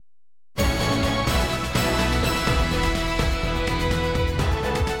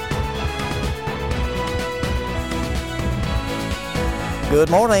Good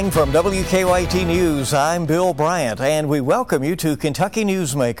morning from WKYT News. I'm Bill Bryant, and we welcome you to Kentucky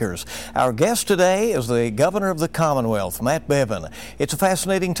Newsmakers. Our guest today is the Governor of the Commonwealth, Matt Bevin. It's a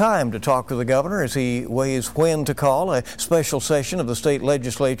fascinating time to talk with the governor as he weighs when to call a special session of the state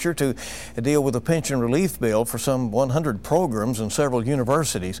legislature to deal with a pension relief bill for some 100 programs in several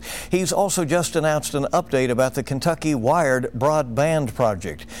universities. He's also just announced an update about the Kentucky Wired broadband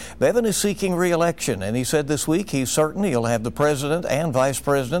project. Bevin is seeking re-election, and he said this week he's certain he'll have the president and vice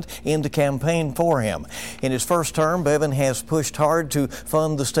president in to campaign for him. In his first term, Bevin has pushed hard to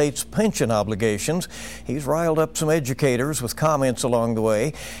fund the state's pension obligations. He's riled up some educators with comments along the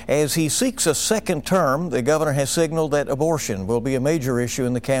way. As he seeks a second term, the governor has signaled that abortion will be a major issue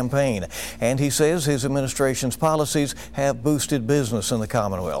in the campaign. And he says his administration's policies have boosted business in the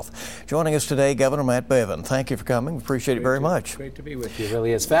Commonwealth. Joining us today, Governor Matt Bevin. Thank you for coming. Appreciate it very much. Great to be with you.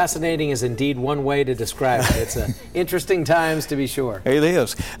 Really is. Fascinating is indeed one way to describe it. It's interesting times, to be sure. It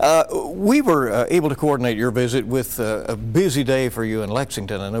is. We were able to coordinate your visit with a busy day for you in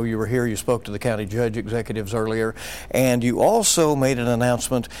Lexington. I know you were here. You spoke to the county judge executives earlier, and you also made an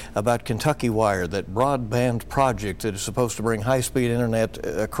announcement about Kentucky Wired, that broadband project that is supposed to bring high-speed internet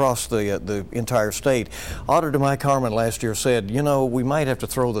across the entire state. Auditor Mike Harmon last year said, you know, we might have to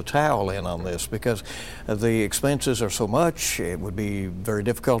throw the towel in on this because the expenses are so much. It would be very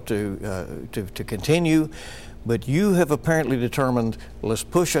difficult to continue. But you have apparently determined, let's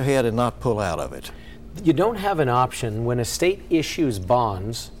push ahead and not pull out of it. You don't have an option when a state issues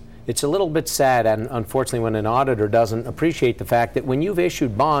bonds. It's a little bit sad, and unfortunately, when an auditor doesn't appreciate the fact that when you've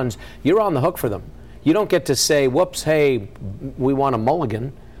issued bonds, you're on the hook for them. You don't get to say, whoops, hey, we want a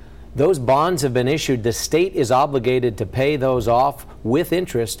mulligan. Those bonds have been issued. The state is obligated to pay those off with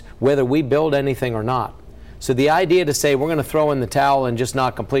interest, whether we build anything or not. So the idea to say we're going to throw in the towel and just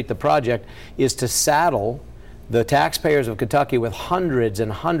not complete the project is to saddle the taxpayers of Kentucky with hundreds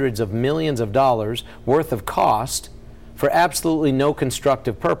and hundreds of millions of dollars worth of cost for absolutely no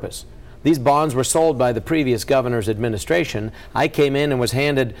constructive purpose. These bonds were sold by the previous governor's administration. I came in and was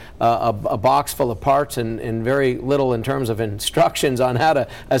handed a box full of parts and very little in terms of instructions on how to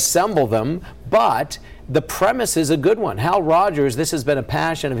assemble them, but the premise is a good one. Hal Rogers, this has been a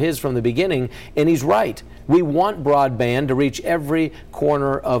passion of his from the beginning, and he's right. We want broadband to reach every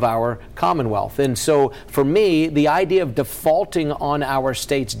corner of our Commonwealth. And so for me, the idea of defaulting on our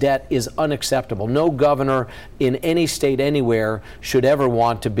state's debt is unacceptable. No governor in any state anywhere should ever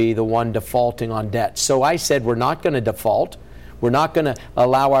want to be the one defaulting on debt. So I said we're not going to default. We're not going to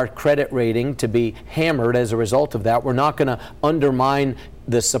allow our credit rating to be hammered as a result of that. We're not going to undermine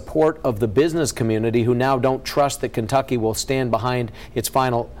the support of the business community who now don't trust that Kentucky will stand behind its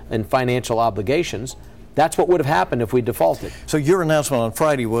financial obligations. That's what would have happened if we defaulted. So your announcement on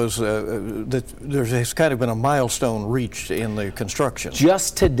Friday was that there's kind of been a milestone reached in the construction.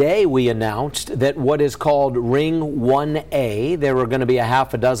 Just today we announced that what is called Ring 1A, there are going to be a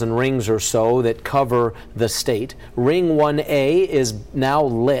half a dozen rings or so that cover the state. Ring 1A is now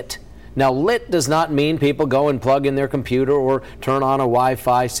lit. Now, lit does not mean people go and plug in their computer or turn on a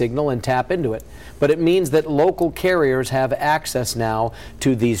Wi-Fi signal and tap into it. But it means that local carriers have access now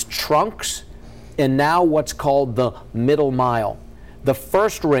to these trunks and now what's called the middle mile. The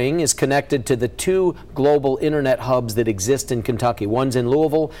first ring is connected to the two global internet hubs that exist in Kentucky. One's in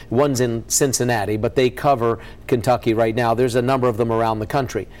Louisville, one's in Cincinnati, but they cover Kentucky right now. There's a number of them around the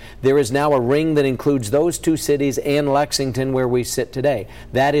country. There is now a ring that includes those two cities and Lexington where we sit today.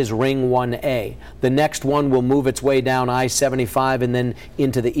 That is Ring 1A. The next one will move its way down I-75 and then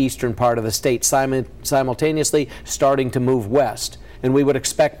into the eastern part of the state, simultaneously starting to move west. And we would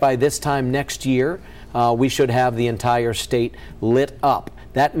expect by this time next year, we should have the entire state lit up.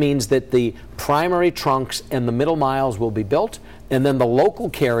 That means that the primary trunks and the middle miles will be built, and then the local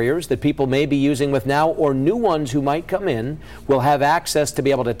carriers that people may be using with now or new ones who might come in will have access to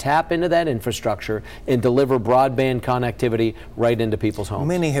be able to tap into that infrastructure and deliver broadband connectivity right into people's homes.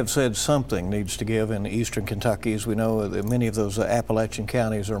 Many have said something needs to give in eastern Kentucky. As we know, that many of those Appalachian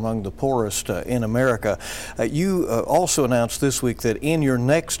counties are among the poorest in America. You also announced this week that in your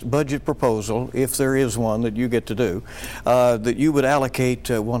next budget proposal, if there is one that you get to do, that you would allocate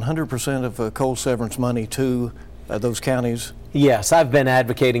 100% of coal severance money to those counties. Yes, I've been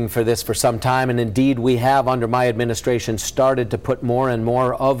advocating for this for some time, and indeed we have, under my administration, started to put more and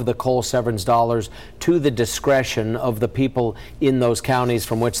more of the coal severance dollars to the discretion of the people in those counties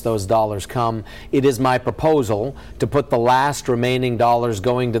from which those dollars come. It is my proposal to put the last remaining dollars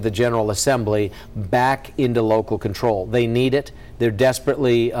going to the General Assembly back into local control. They need it. They're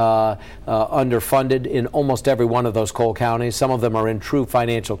desperately underfunded in almost every one of those coal counties. Some of them are in true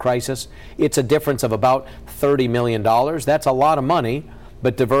financial crisis. It's a difference of about $30 million. That's a lot of money,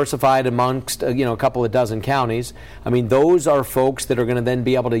 but diversified amongst a couple of dozen counties. I mean, those are folks that are going to then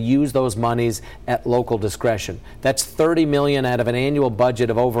be able to use those monies at local discretion. That's $30 million out of an annual budget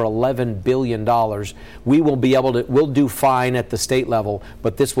of over $11 billion. We'll do fine at the state level,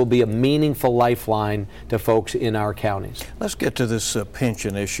 but this will be a meaningful lifeline to folks in our counties. Let's get to this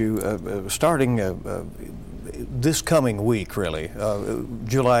pension issue, starting this coming week, really,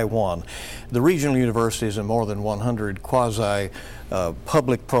 July 1. The regional universities and more than 100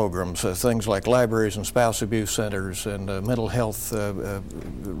 quasi-public programs, things like libraries and spouse abuse centers and mental health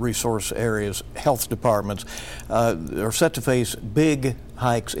resource areas, health departments, are set to face big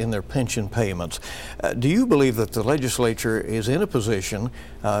hikes in their pension payments. Do you believe that the legislature is in a position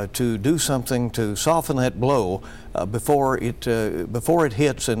to do something to soften that blow before it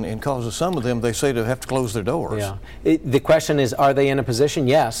hits and causes some of them, they say, to have to close their doors? Yeah. The question is, are they in a position?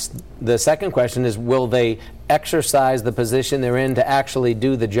 Yes. The second question is, will they exercise the position they're in to actually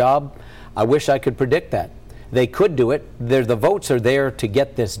do the job? I wish I could predict that. They could do it. The votes are there to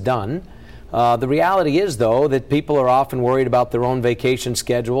get this done. The reality is, though, that people are often worried about their own vacation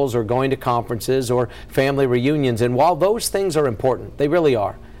schedules or going to conferences or family reunions. And while those things are important, they really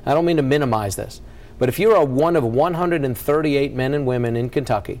are. I don't mean to minimize this. But if you're one of 138 men and women in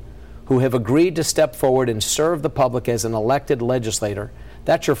Kentucky who have agreed to step forward and serve the public as an elected legislator,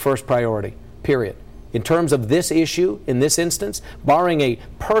 that's your first priority, period. In terms of this issue, in this instance, barring a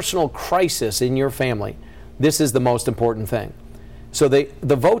personal crisis in your family, this is the most important thing. So the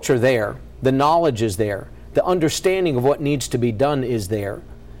votes are there. The knowledge is there. The understanding of what needs to be done is there.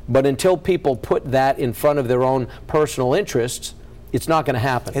 But until people put that in front of their own personal interests, it's not going to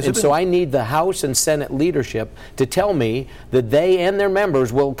happen. And so I need the House and Senate leadership to tell me that they and their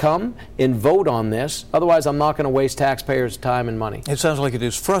members will come and vote on this. Otherwise, I'm not going to waste taxpayers' time and money. It sounds like it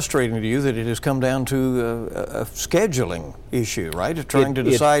is frustrating to you that it has come down to a scheduling issue, right? Trying to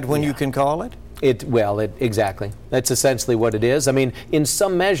decide when you can call it? Exactly. That's essentially what it is. I mean, in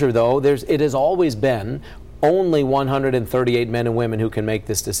some measure, though, it has always been only 138 men and women who can make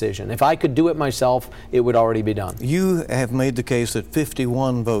this decision. If I could do it myself, it would already be done. You have made the case that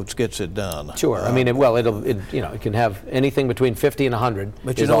 51 votes gets it done. Sure. I mean, it can have anything between 50 and 100.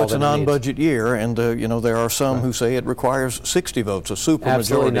 But it's a non-budget year, and there are some who say it requires 60 votes, a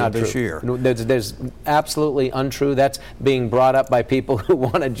supermajority this year. There's absolutely untrue. That's being brought up by people who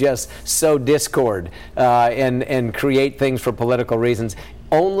want to just sow discord and create things for political reasons.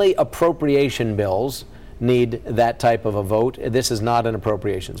 Only appropriation bills need that type of a vote. This is not an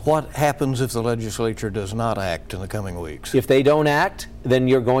appropriations bill. What happens if the legislature does not act in the coming weeks? If they don't act, then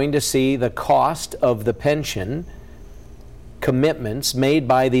you're going to see the cost of the pension commitments made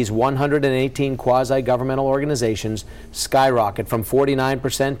by these 118 quasi-governmental organizations skyrocket from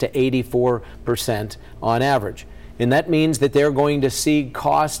 49% to 84% on average. And that means that they're going to see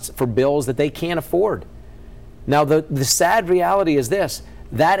costs for bills that they can't afford. Now, the sad reality is this.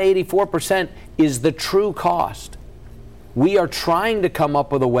 That 84% is the true cost. We are trying to come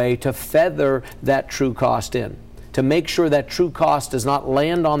up with a way to feather that true cost in, to make sure that true cost does not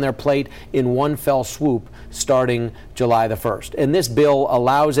land on their plate in one fell swoop starting July the 1st. And this bill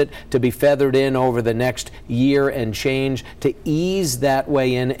allows it to be feathered in over the next year and change, to ease that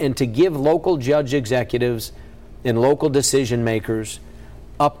way in and to give local judge executives and local decision makers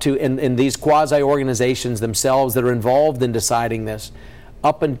up to, and these quasi-organizations themselves that are involved in deciding this,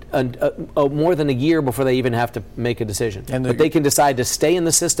 up more than a year before they even have to make a decision. But they can decide to stay in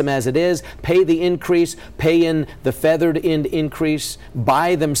the system as it is, pay the increase, pay in the feathered in increase,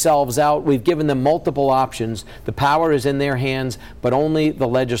 buy themselves out. We've given them multiple options. The power is in their hands, but only the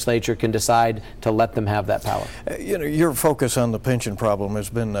legislature can decide to let them have that power. Your focus on the pension problem has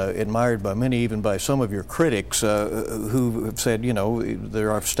been admired by many, even by some of your critics who have said,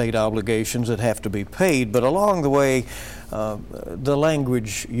 there are state obligations that have to be paid, but along the way, the language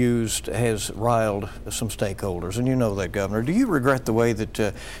used has riled some stakeholders, and you know that, Governor. Do you regret the way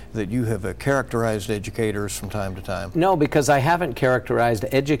that you have characterized educators from time to time? No, because I haven't characterized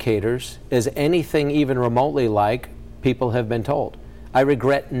educators as anything even remotely like people have been told. I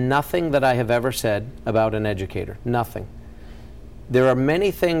regret nothing that I have ever said about an educator. Nothing. There are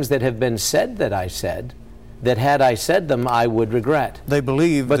many things that have been said that I said that had I said them, I would regret. They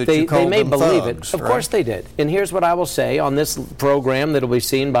believe that you called them thugs, they may believe it. Of course they did. And here's what I will say on this program that will be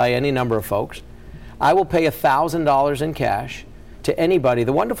seen by any number of folks. I will pay $1,000 in cash to anybody.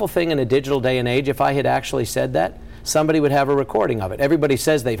 The wonderful thing in a digital day and age, if I had actually said that, somebody would have a recording of it. Everybody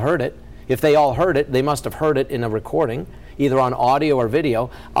says they've heard it. If they all heard it, they must have heard it in a recording, either on audio or video.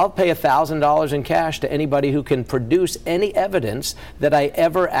 I'll pay $1,000 in cash to anybody who can produce any evidence that I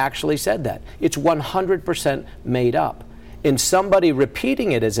ever actually said that. It's 100% made up. and somebody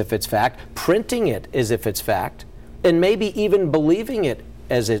repeating it as if it's fact, printing it as if it's fact, and maybe even believing it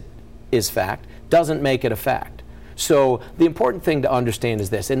as it is fact, doesn't make it a fact. So the important thing to understand is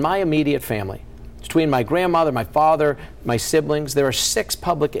this. In my immediate family, between my grandmother, my father, my siblings, there are 6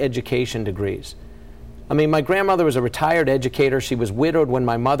 public education degrees. I mean, my grandmother was a retired educator. She was widowed when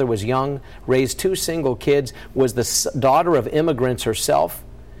my mother was young, raised 2 single kids, was the daughter of immigrants herself,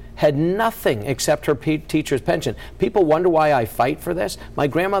 had nothing except her teacher's pension. People wonder why I fight for this. My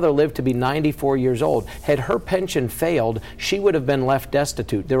grandmother lived to be 94 years old. Had her pension failed, she would have been left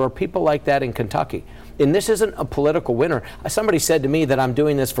destitute. There are people like that in Kentucky. And this isn't a political winner. Somebody said to me that I'm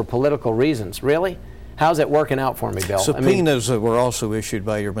doing this for political reasons. Really? How's it working out for me, Bill? Subpoenas were also issued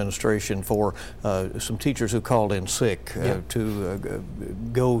by your administration for some teachers who called in sick to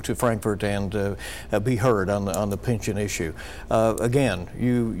go to Frankfort and be heard on the pension issue. Again,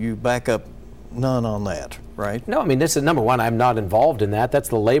 you back up none on that, right? No, I mean, this is number one. I'm not involved in that. That's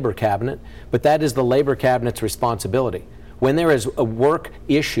the Labor Cabinet. But that is the Labor Cabinet's responsibility. When there is a work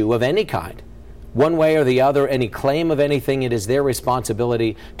issue of any kind, one way or the other, any claim of anything, it is their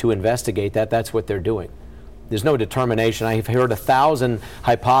responsibility to investigate that. That's what they're doing. There's no determination. I've heard 1,000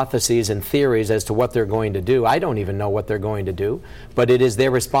 hypotheses and theories as to what they're going to do. I don't even know what they're going to do, but it is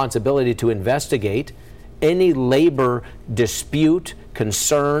their responsibility to investigate any labor dispute,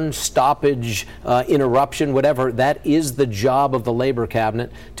 concern, stoppage, interruption, whatever. That is the job of the Labor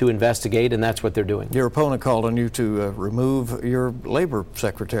Cabinet to investigate, and that's what they're doing. Your opponent called on you to remove your labor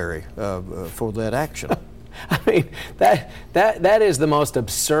secretary for that action. I mean, that is the most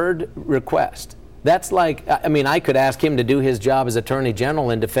absurd request. That's like, I mean, I could ask him to do his job as Attorney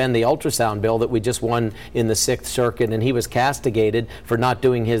General and defend the ultrasound bill that we just won in the 6th Circuit, and he was castigated for not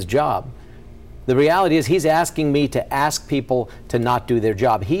doing his job. The reality is he's asking me to ask people to not do their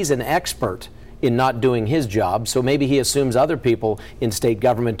job. He's an expert in not doing his job, so maybe he assumes other people in state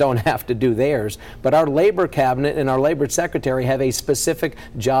government don't have to do theirs. But our Labor Cabinet and our Labor Secretary have a specific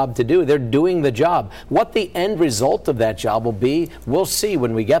job to do. They're doing the job. What the end result of that job will be, we'll see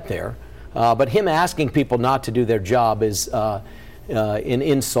when we get there. But him asking people not to do their job is an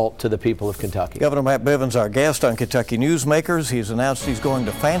insult to the people of Kentucky. Governor Matt Bevins, our guest on Kentucky Newsmakers. He's announced he's going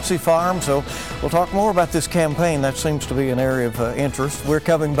to Fancy Farm, so we'll talk more about this campaign. That seems to be an area of interest. We're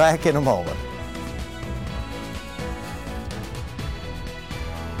coming back in a moment.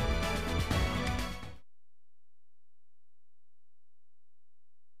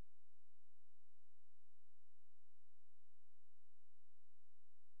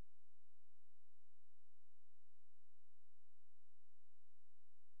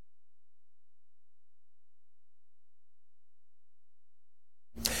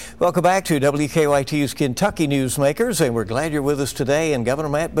 Welcome back to WKYT's Kentucky Newsmakers, and we're glad you're with us today. And Governor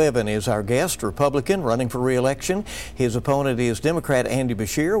Matt Bevin is our guest, Republican, running for re-election. His opponent is Democrat Andy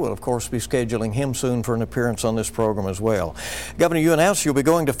Beshear. We'll, of course, be scheduling him soon for an appearance on this program as well. Governor, you announced you'll be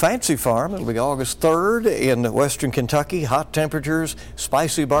going to Fancy Farm. It'll be August 3rd in western Kentucky. Hot temperatures,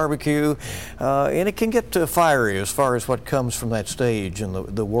 spicy barbecue, and it can get fiery as far as what comes from that stage and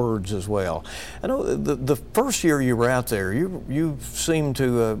the words as well. I know the first year you were out there, you seemed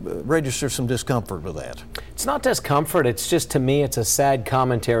to register some discomfort with that. It's not discomfort. It's just, to me, it's a sad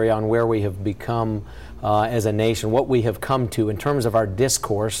commentary on where we have become as a nation, what we have come to in terms of our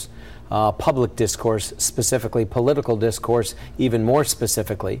discourse, public discourse specifically, political discourse even more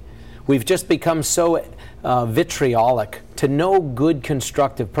specifically. We've just become so vitriolic to no good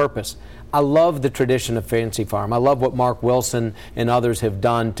constructive purpose. I love the tradition of Fancy Farm. I love what Mark Wilson and others have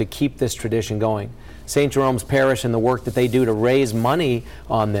done to keep this tradition going. St. Jerome's Parish and the work that they do to raise money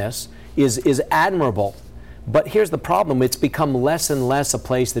on this is admirable. But here's the problem. It's become less and less a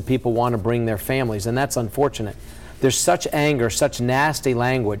place that people want to bring their families, and that's unfortunate. There's such anger, such nasty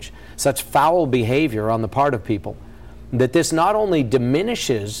language, such foul behavior on the part of people that this not only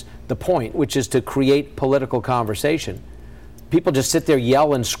diminishes the point, which is to create political conversation. People just sit there,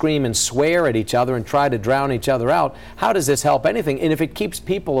 yell and scream and swear at each other and try to drown each other out. How does this help anything? And if it keeps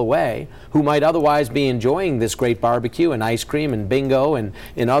people away who might otherwise be enjoying this great barbecue and ice cream and bingo and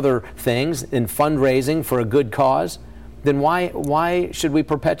other things and fundraising for a good cause, then why should we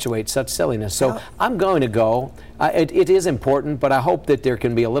perpetuate such silliness? So I'm going to go. It is important, but I hope that there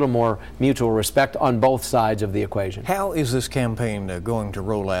can be a little more mutual respect on both sides of the equation. How is this campaign going to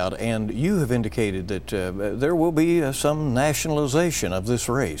roll out? And you have indicated that there will be some nationalization of this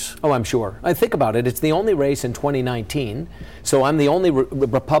race. Oh, I'm sure. I think about it. It's the only race in 2019, so I'm the only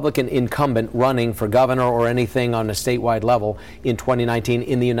Republican incumbent running for governor or anything on a statewide level in 2019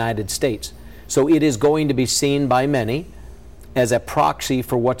 in the United States. So it is going to be seen by many as a proxy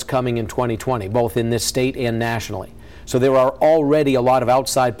for what's coming in 2020, both in this state and nationally. So there are already a lot of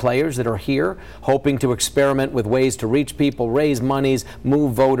outside players that are here hoping to experiment with ways to reach people, raise monies,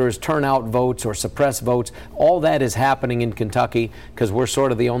 move voters, turn out votes, or suppress votes. All that is happening in Kentucky because we're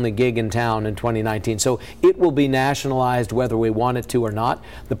sort of the only gig in town in 2019. So it will be nationalized whether we want it to or not.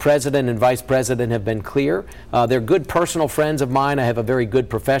 The president and vice president have been clear. They're good personal friends of mine. I have a very good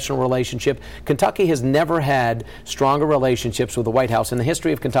professional relationship. Kentucky has never had stronger relationships with the White House in the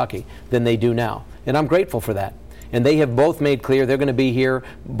history of Kentucky than they do now. And I'm grateful for that. And they have both made clear they're going to be here,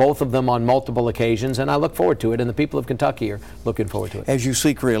 both of them on multiple occasions, and I look forward to it, and the people of Kentucky are looking forward to it. As you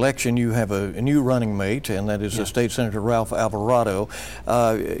seek re-election, you have a new running mate, and that is State Senator Ralph Alvarado.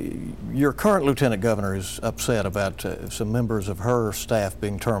 Your current lieutenant governor is upset about some members of her staff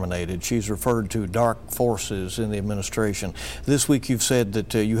being terminated. She's referred to dark forces in the administration. This week you've said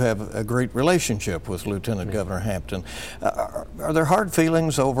that you have a great relationship with Lieutenant Governor Hampton. Are there hard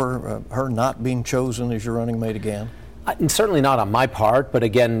feelings over her not being chosen as your running mate again? Certainly not on my part, but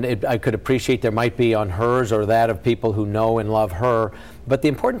again, I could appreciate there might be on hers or that of people who know and love her. But the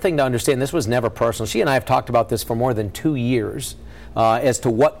important thing to understand, this was never personal. She and I have talked about this for more than 2 years as to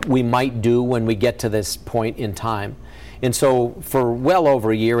what we might do when we get to this point in time. And so for well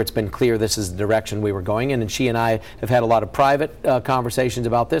over a year, it's been clear this is the direction we were going in. And she and I have had a lot of private conversations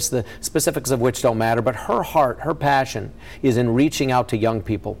about this, the specifics of which don't matter. But her heart, her passion is in reaching out to young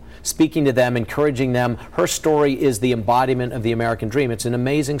people, speaking to them, encouraging them. Her story is the embodiment of the American dream. It's an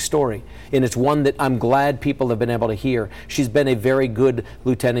amazing story, and it's one that I'm glad people have been able to hear. She's been a very good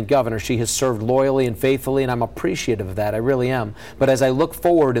lieutenant governor. She has served loyally and faithfully, and I'm appreciative of that. I really am. But as I look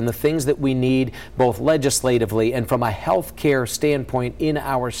forward in the things that we need, both legislatively and from a health care standpoint in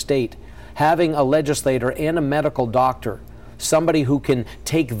our state, having a legislator and a medical doctor, somebody who can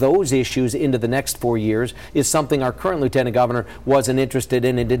take those issues into the next 4 years, is something our current lieutenant governor wasn't interested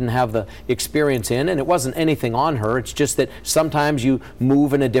in and didn't have the experience in. And it wasn't anything on her. It's just that sometimes you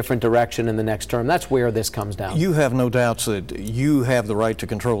move in a different direction in the next term. That's where this comes down. You have no doubts that you have the right to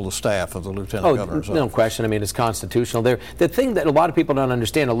control the staff of the lieutenant governor's office. No question. I mean, it's constitutional. The thing that a lot of people don't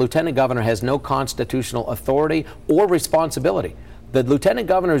understand, a lieutenant governor has no constitutional authority or responsibility. The lieutenant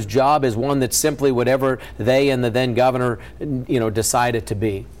governor's job is one that's simply whatever they and the then governor, decide it to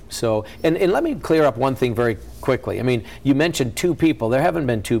be. So, and let me clear up one thing very quickly. I mean, you mentioned 2 people. There haven't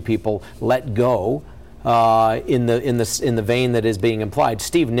been 2 people let go in the vein that is being implied.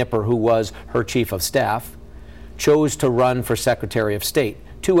 Steve Nipper, who was her chief of staff, chose to run for Secretary of State.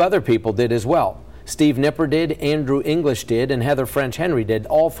 2 other people did as well. Steve Nipper did, Andrew English did, and Heather French Henry did.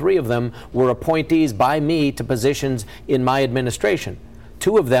 All 3 of them were appointees by me to positions in my administration.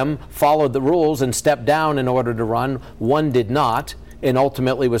 2 of them followed the rules and stepped down in order to run. 1 did not, and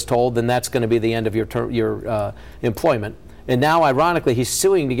ultimately was told, then that's going to be the end of your employment. And now, ironically, he's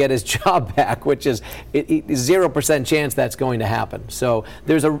suing to get his job back, which is 0% chance that's going to happen. So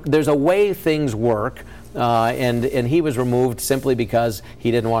there's a way things work, and he was removed simply because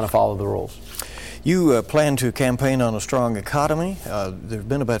he didn't want to follow the rules. You plan to campaign on a strong economy. There have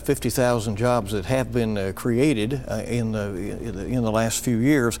been about 50,000 jobs that have been created in the last few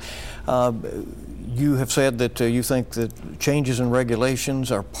years. You have said that you think that changes in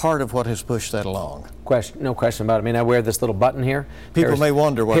regulations are part of what has pushed that along. No question about it. I mean, I wear this little button here. People may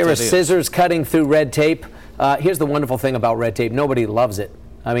wonder what that is. Here are scissors cutting through red tape. Here's the wonderful thing about red tape. Nobody loves it.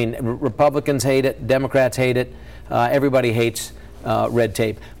 I mean, Republicans hate it. Democrats hate it. Everybody hates red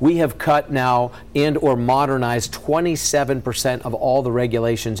tape. We have cut now and or modernized 27% of all the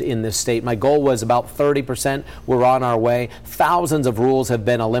regulations in this state. My goal was about 30%. We're on our way. Thousands of rules have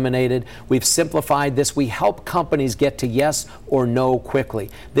been eliminated. We've simplified this. We help companies get to yes or no quickly.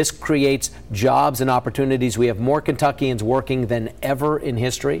 This creates jobs and opportunities. We have more Kentuckians working than ever in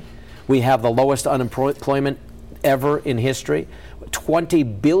history. We have the lowest unemployment ever in history.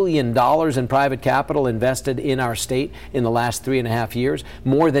 $20 billion in private capital invested in our state in the last 3.5 years,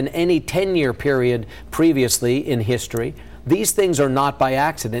 more than any 10-year period previously in history. These things are not by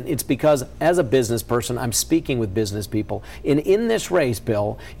accident. It's because, as a business person, I'm speaking with business people. And in this race,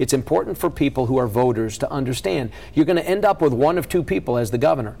 Bill, it's important for people who are voters to understand you're going to end up with 1 of 2 people as the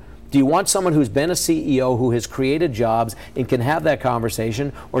governor. Do you want someone who's been a CEO, who has created jobs and can have that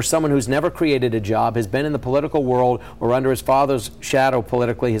conversation, or someone who's never created a job, has been in the political world or under his father's shadow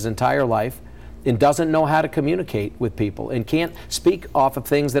politically his entire life, and doesn't know how to communicate with people and can't speak off of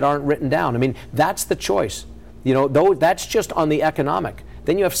things that aren't written down? I mean, that's the choice. Though that's just on the economic.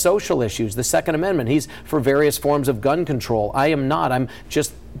 Then you have social issues, the Second Amendment. He's for various forms of gun control. I am not. I'm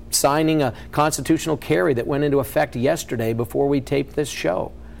just signing a constitutional carry that went into effect yesterday before we taped this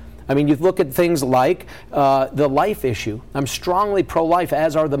show. I mean, you look at things like the life issue. I'm strongly pro-life,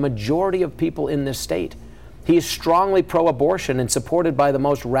 as are the majority of people in this state. He is strongly pro-abortion and supported by the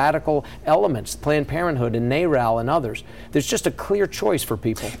most radical elements, Planned Parenthood and NARAL and others. There's just a clear choice for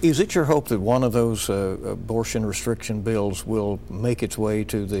people. Is it your hope that one of those abortion restriction bills will make its way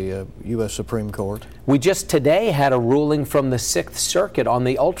to the U.S. Supreme Court? We just today had a ruling from the Sixth Circuit on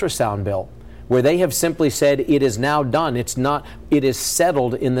the ultrasound bill, where they have simply said it is now done. It is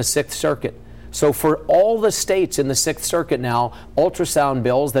settled in the Sixth Circuit. So for all the states in the Sixth Circuit now, ultrasound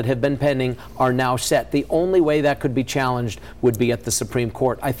bills that have been pending are now set. The only way that could be challenged would be at the Supreme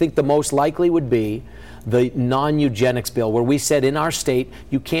Court. I think the most likely would be the non-eugenics bill, where we said in our state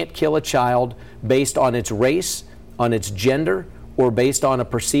you can't kill a child based on its race, on its gender, or based on a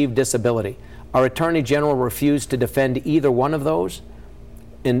perceived disability. Our Attorney General refused to defend either one of those.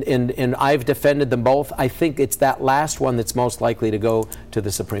 And I've defended them both. I think it's that last one that's most likely to go to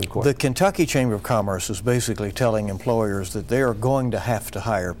the Supreme Court. The Kentucky Chamber of Commerce is basically telling employers that they are going to have to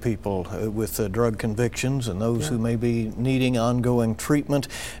hire people with drug convictions and those who may be needing ongoing treatment.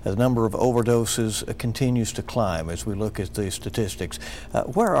 The number of overdoses continues to climb as we look at the statistics.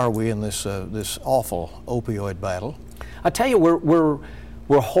 Where are we in this awful opioid battle? I tell you,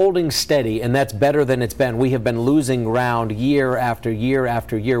 we're holding steady, and that's better than it's been. We have been losing ground year after year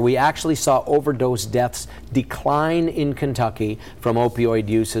after year. We actually saw overdose deaths decline in Kentucky from opioid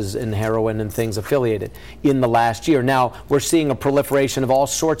uses and heroin and things affiliated in the last year. Now, we're seeing a proliferation of all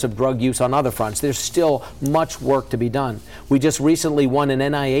sorts of drug use on other fronts. There's still much work to be done. We just recently won an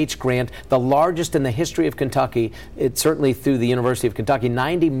NIH grant, the largest in the history of Kentucky, it's certainly through the University of Kentucky,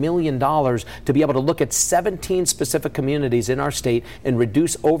 $90 million to be able to look at 17 specific communities in our state and reduce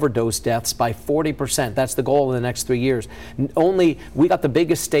overdose deaths by 40%. That's the goal in the next 3 years. We got the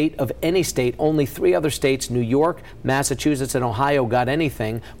biggest state of any state. Only 3 other states, New York, Massachusetts, and Ohio, got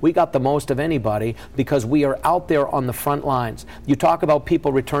anything. We got the most of anybody because we are out there on the front lines. You talk about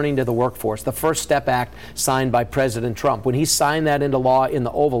people returning to the workforce. The First Step Act signed by President Trump. When he signed that into law in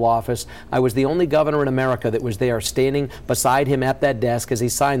the Oval Office, I was the only governor in America that was there standing beside him at that desk as he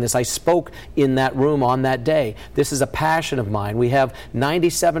signed this. I spoke in that room on that day. This is a passion of mine. We have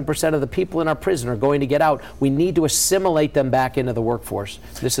 97% of the people in our prison are going to get out. We need to assimilate them back into the workforce.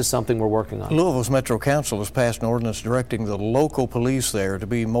 This is something we're working on. Louisville's Metro Council has passed an ordinance directing the local police there to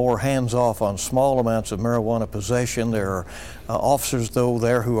be more hands-off on small amounts of marijuana possession. There are officers, though,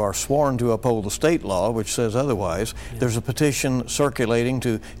 there who are sworn to uphold the state law, which says otherwise. Yeah. There's a petition circulating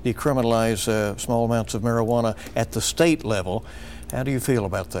to decriminalize small amounts of marijuana at the state level. How do you feel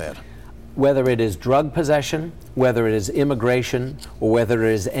about that? Whether it is drug possession, whether it is immigration, or whether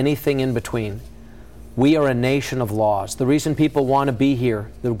it is anything in between, we are a nation of laws. The reason people want to be here,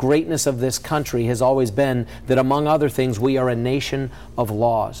 the greatness of this country has always been that, among other things, we are a nation of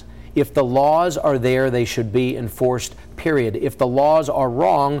laws. If the laws are there, they should be enforced, period. If the laws are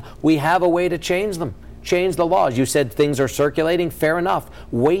wrong, we have a way to change them. Change the laws. You said things are circulating. Fair enough.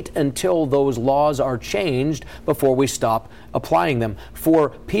 Wait until those laws are changed before we stop applying them. For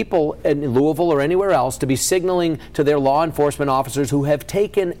people in Louisville or anywhere else to be signaling to their law enforcement officers who have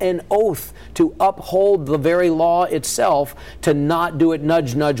taken an oath to uphold the very law itself, to not do it,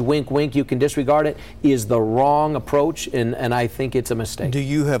 nudge, nudge, wink, wink, you can disregard it, is the wrong approach, and I think it's a mistake. Do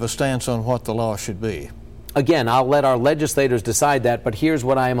you have a stance on what the law should be? Again, I'll let our legislators decide that, but here's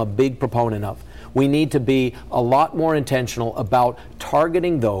what I am a big proponent of. We need to be a lot more intentional about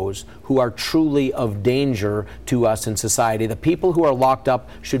targeting those who are truly of danger to us in society. The people who are locked up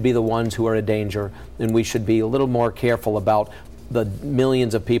should be the ones who are a danger, and we should be a little more careful about the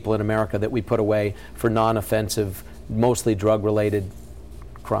millions of people in America that we put away for non-offensive, mostly drug-related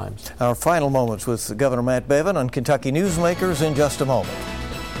crimes. Our final moments with Governor Matt Bevin on Kentucky Newsmakers in just a moment.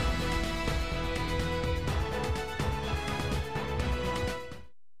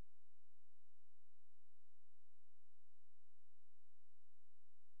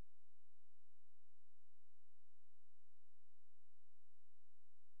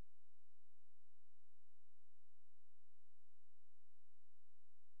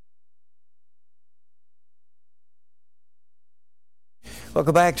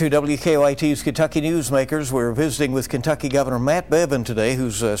 Welcome back to WKYT's Kentucky Newsmakers. We're visiting with Kentucky Governor Matt Bevin today,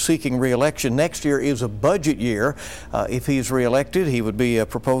 who's seeking re-election. Next year is a budget year. If he's re-elected, he would be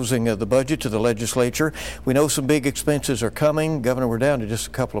proposing the budget to the legislature. We know some big expenses are coming. Governor, we're down to just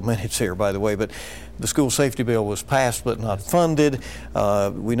a couple of minutes here, by the way, but the school safety bill was passed but not funded.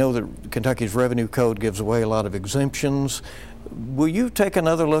 We know that Kentucky's revenue code gives away a lot of exemptions. Will you take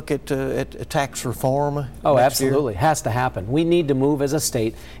another look at tax reform? Oh, absolutely. It has to happen. We need to move as a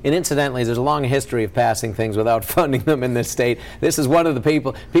state. And incidentally, there's a long history of passing things without funding them in this state. This is one of the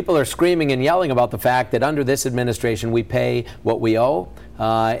people are screaming and yelling about the fact that under this administration we pay what we owe.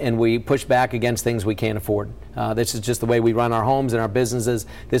 and we push back against things we can't afford. This is just the way we run our homes and our businesses.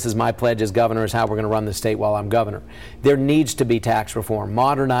 This is my pledge as governor, is how we're going to run the state while I'm governor. There needs to be tax reform,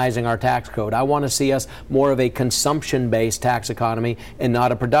 modernizing our tax code. I want to see us more of a consumption-based tax economy and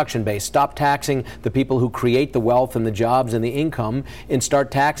not a production-based. Stop taxing the people who create the wealth and the jobs and the income and start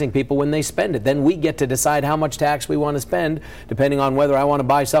taxing people when they spend it. Then we get to decide how much tax we want to spend depending on whether I want to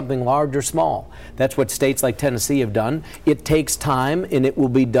buy something large or small. That's what states like Tennessee have done. It takes time and it will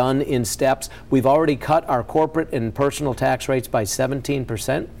be done in steps. We've already cut our corporate and personal tax rates by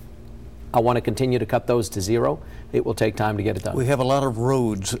 17%. I want to continue to cut those to zero. It will take time to get it done. We have a lot of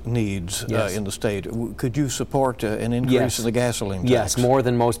roads needs in the state. Could you support an increase in the gasoline tax? Yes, more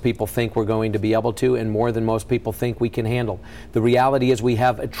than most people think we're going to be able to, and more than most people think we can handle. The reality is we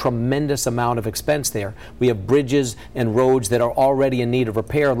have a tremendous amount of expense there. We have bridges and roads that are already in need of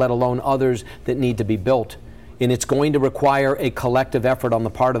repair, let alone others that need to be built. And it's going to require a collective effort on the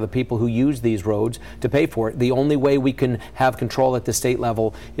part of the people who use these roads to pay for it. The only way we can have control at the state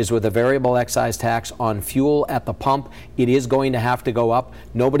level is with a variable excise tax on fuel at the pump. It is going to have to go up.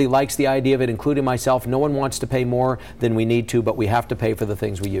 Nobody likes the idea of it, including myself. No one wants to pay more than we need to, but we have to pay for the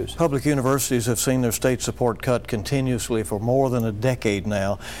things we use. Public universities have seen their state support cut continuously for more than a decade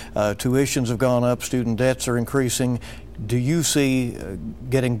now. Tuitions have gone up, student debts are increasing. Do you see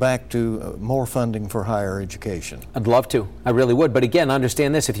getting back to more funding for higher education? I'd love to. I really would. But again,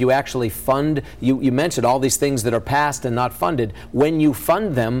 understand this. If you actually fund, you mentioned all these things that are passed and not funded. When you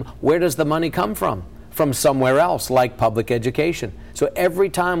fund them, where does the money come from? From somewhere else, like public education. So every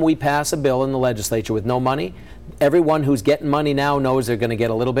time we pass a bill in the legislature with no money, everyone who's getting money now knows they're going to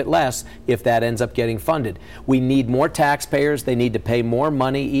get a little bit less if that ends up getting funded. We need more taxpayers. They need to pay more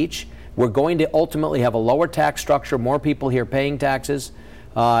money each. We're going to ultimately have a lower tax structure, more people here paying taxes,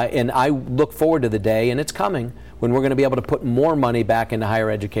 and I look forward to the day, and it's coming, when we're going to be able to put more money back into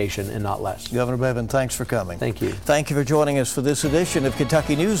higher education and not less. Governor Bevin, thanks for coming. Thank you. Thank you for joining us for this edition of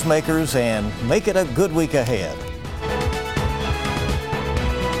Kentucky Newsmakers, and make it a good week ahead.